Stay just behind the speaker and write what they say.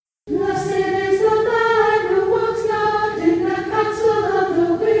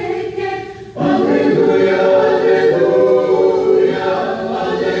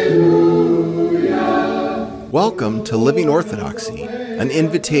Welcome to Living Orthodoxy, an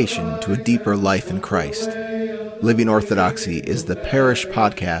invitation to a deeper life in Christ. Living Orthodoxy is the parish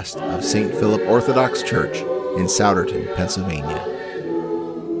podcast of St. Philip Orthodox Church in Souderton, Pennsylvania.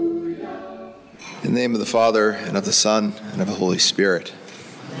 In the name of the Father, and of the Son, and of the Holy Spirit.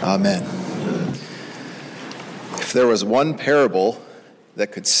 Amen. If there was one parable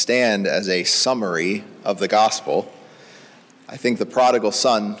that could stand as a summary of the gospel, I think the prodigal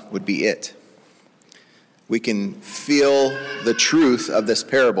son would be it. We can feel the truth of this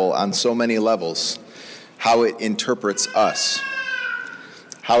parable on so many levels, how it interprets us,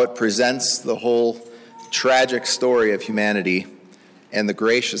 how it presents the whole tragic story of humanity and the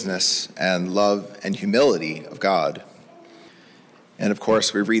graciousness and love and humility of God. And of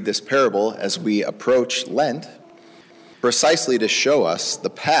course, we read this parable as we approach Lent, precisely to show us the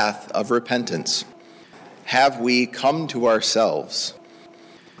path of repentance. Have we come to ourselves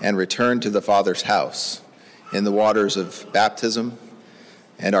and returned to the Father's house in the waters of baptism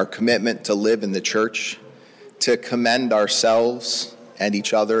and our commitment to live in the church, to commend ourselves and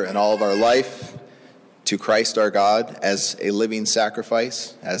each other and all of our life to Christ our God as a living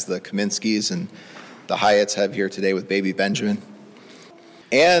sacrifice, as the Kaminskis and the Hyatts have here today with baby Benjamin?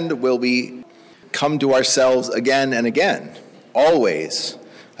 And will we come to ourselves again and again, always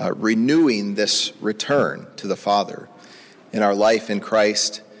renewing this return to the Father in our life in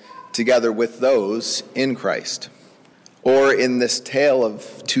Christ, together with those in Christ? Or in this tale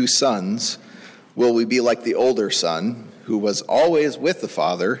of two sons, will we be like the older son, who was always with the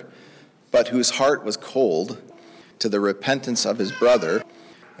Father, but whose heart was cold to the repentance of his brother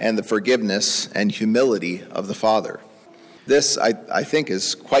and the forgiveness and humility of the Father? This, I think,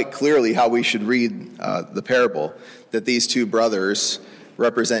 is quite clearly how we should read the parable, that these two brothers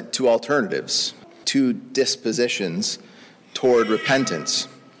represent two alternatives, two dispositions toward repentance.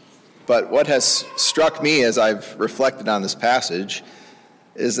 But what has struck me as I've reflected on this passage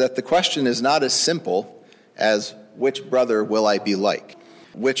is that the question is not as simple as which brother will I be like?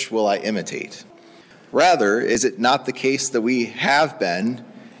 Which will I imitate? Rather, is it not the case that we have been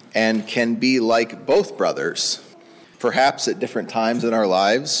and can be like both brothers, perhaps at different times in our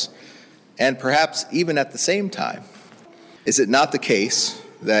lives, and perhaps even at the same time? Is it not the case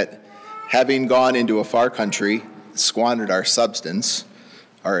that having gone into a far country, squandered our substance,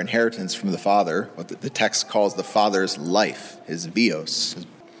 our inheritance from the Father, what the text calls the Father's life, his vios,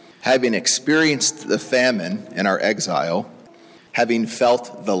 having experienced the famine in our exile, having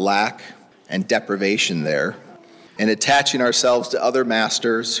felt the lack and deprivation there, and attaching ourselves to other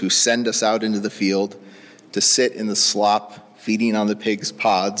masters who send us out into the field to sit in the slop, feeding on the pigs'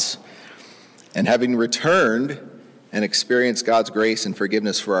 pods, and having returned and experienced God's grace and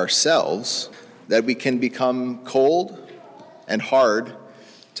forgiveness for ourselves, that we can become cold and hard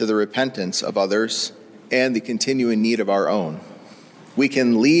to the repentance of others and the continuing need of our own. We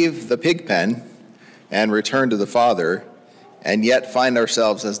can leave the pig pen and return to the Father, and yet find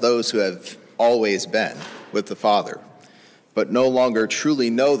ourselves as those who have always been with the Father, but no longer truly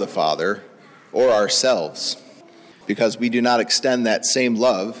know the Father or ourselves, because we do not extend that same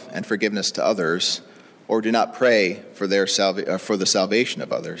love and forgiveness to others, or do not pray for for the salvation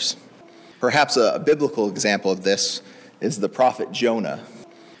of others. Perhaps a biblical example of this is the prophet Jonah,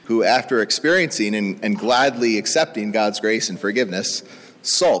 who, after experiencing and gladly accepting God's grace and forgiveness,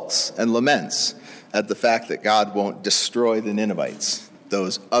 sulks and laments at the fact that God won't destroy the Ninevites,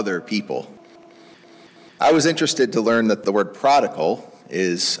 those other people. I was interested to learn that the word prodigal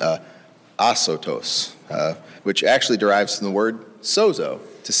is asotos, which actually derives from the word sozo,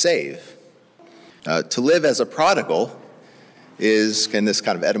 to save. To live as a prodigal is, in this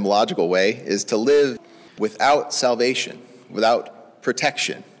kind of etymological way, is to live without salvation, without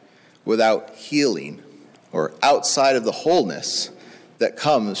protection, without healing, or outside of the wholeness that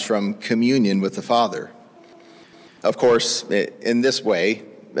comes from communion with the Father. Of course, in this way,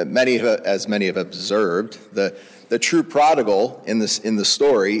 as many have observed, the true prodigal in the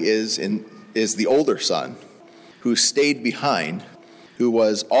story is the older son, who stayed behind, who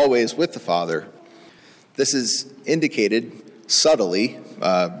was always with the Father. This is indicated subtly,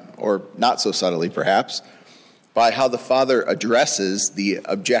 or not so subtly perhaps, by how the Father addresses the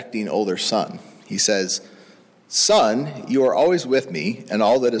objecting older son. He says, "Son, you are always with me, and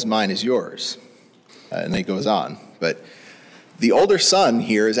all that is mine is yours." And then he goes on. But the older son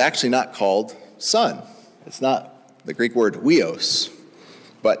here is actually not called son. It's not the Greek word huios,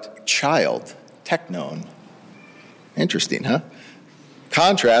 but child, teknon. Interesting, huh?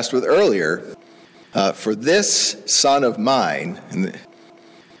 Contrast with earlier. For this son of mine,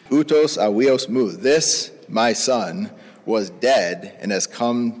 utos avios mu, this my son was dead and has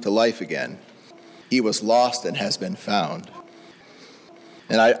come to life again. He was lost and has been found.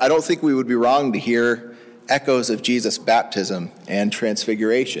 And I don't think we would be wrong to hear echoes of Jesus' baptism and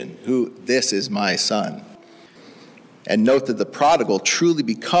transfiguration, this is my son. And note that the prodigal truly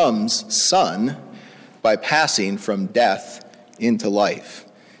becomes son by passing from death into life.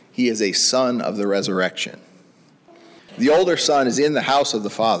 He is a son of the resurrection. The older son is in the house of the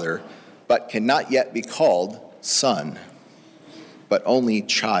father, but cannot yet be called son, but only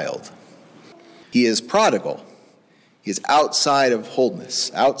child. He is prodigal. He is outside of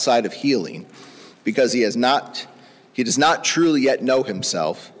wholeness, outside of healing, because he does not truly yet know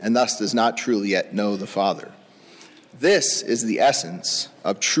himself, and thus does not truly yet know the Father. This is the essence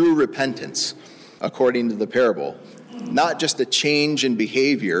of true repentance, according to the parable. Not just a change in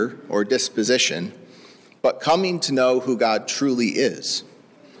behavior or disposition, but coming to know who God truly is.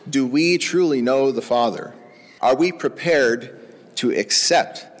 Do we truly know the Father? Are we prepared to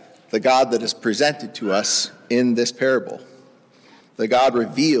accept the God that is presented to us in this parable, the God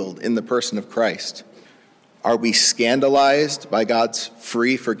revealed in the person of Christ? Are we scandalized by God's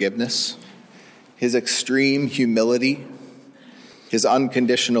free forgiveness, his extreme humility, his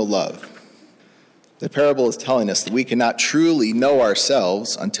unconditional love? The parable is telling us that we cannot truly know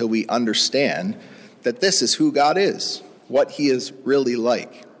ourselves until we understand that this is who God is, what he is really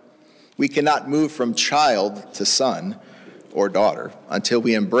like. We cannot move from child to son or daughter until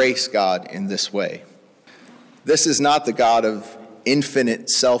we embrace God in this way. This is not the God of infinite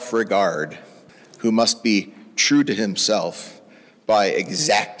self-regard who must be true to himself by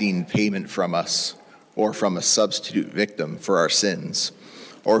exacting payment from us or from a substitute victim for our sins,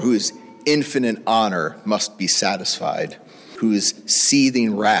 or whose infinite honor must be satisfied, whose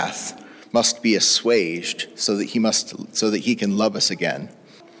seething wrath must be assuaged so that he can love us again.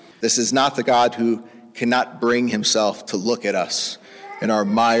 This is not the God who cannot bring himself to look at us in our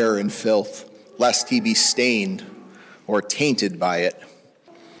mire and filth, lest he be stained or tainted by it.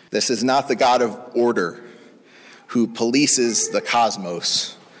 This is not the God of order who polices the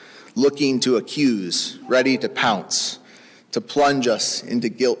cosmos, looking to accuse, ready to pounce, to plunge us into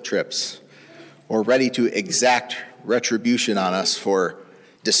guilt trips, or ready to exact retribution on us for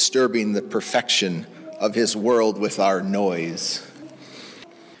disturbing the perfection of his world with our noise.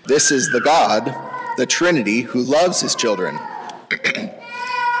 This is the God, the Trinity, who loves his children,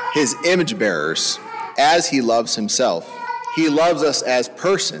 his image bearers, as he loves himself. He loves us as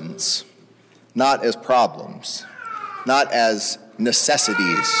persons, not as problems, not as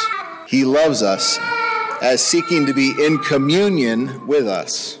necessities. He loves us as seeking to be in communion with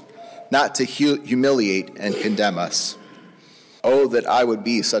us, not to humiliate and condemn us. Oh, that I would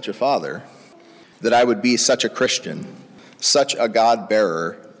be such a father, that I would be such a Christian, such a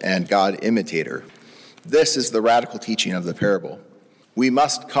God-bearer and God-imitator. This is the radical teaching of the parable. We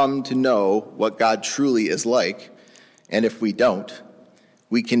must come to know what God truly is like, and if we don't,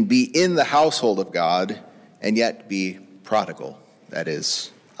 we can be in the household of God and yet be prodigal, that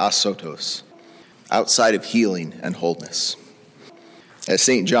is, asotos, outside of healing and wholeness. As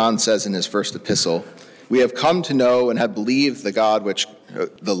St. John says in his first epistle, we have come to know and have believed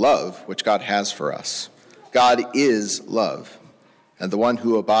the love which God has for us. God is love, and the one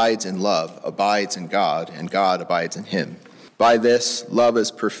who abides in love abides in God, and God abides in him. By this, love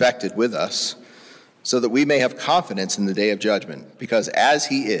is perfected with us, so that we may have confidence in the day of judgment, because as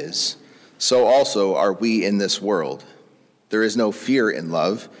he is, so also are we in this world. There is no fear in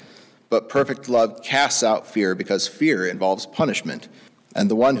love, but perfect love casts out fear, because fear involves punishment, and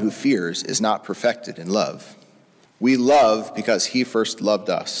the one who fears is not perfected in love. We love because he first loved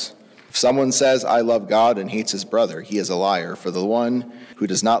us. If someone says, I love God, and hates his brother, he is a liar, for the one who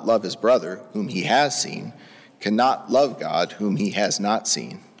does not love his brother, whom he has seen, cannot love God, whom he has not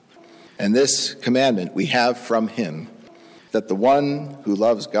seen. And this commandment we have from him, that the one who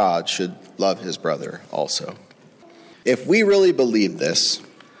loves God should love his brother also. If we really believe this,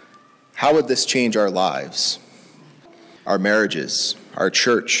 how would this change our lives, our marriages, our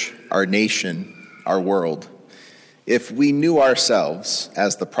church, our nation, our world? If we knew ourselves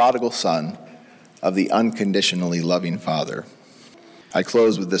as the prodigal son of the unconditionally loving Father. I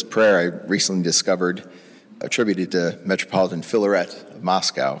close with this prayer I recently discovered, attributed to Metropolitan Filaret of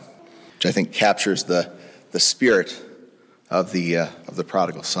Moscow, which I think captures the spirit of the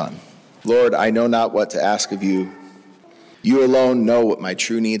prodigal son. Lord, I know not what to ask of you. You alone know what my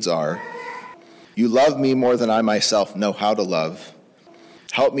true needs are. You love me more than I myself know how to love.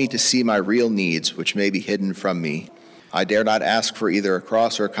 Help me to see my real needs, which may be hidden from me. I dare not ask for either a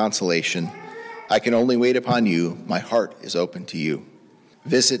cross or a consolation. I can only wait upon you. My heart is open to you.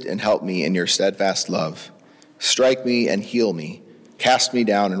 Visit and help me in your steadfast love. Strike me and heal me. Cast me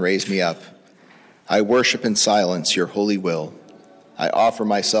down and raise me up. I worship in silence your holy will. I offer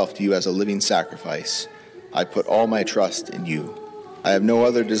myself to you as a living sacrifice. I put all my trust in you. I have no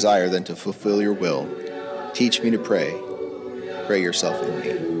other desire than to fulfill your will. Teach me to pray. Pray yourself in me.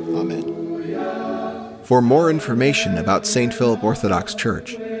 Amen. For more information about St. Philip Orthodox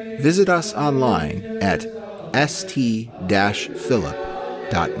Church, visit us online at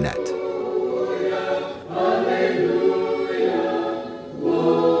st-philip.net.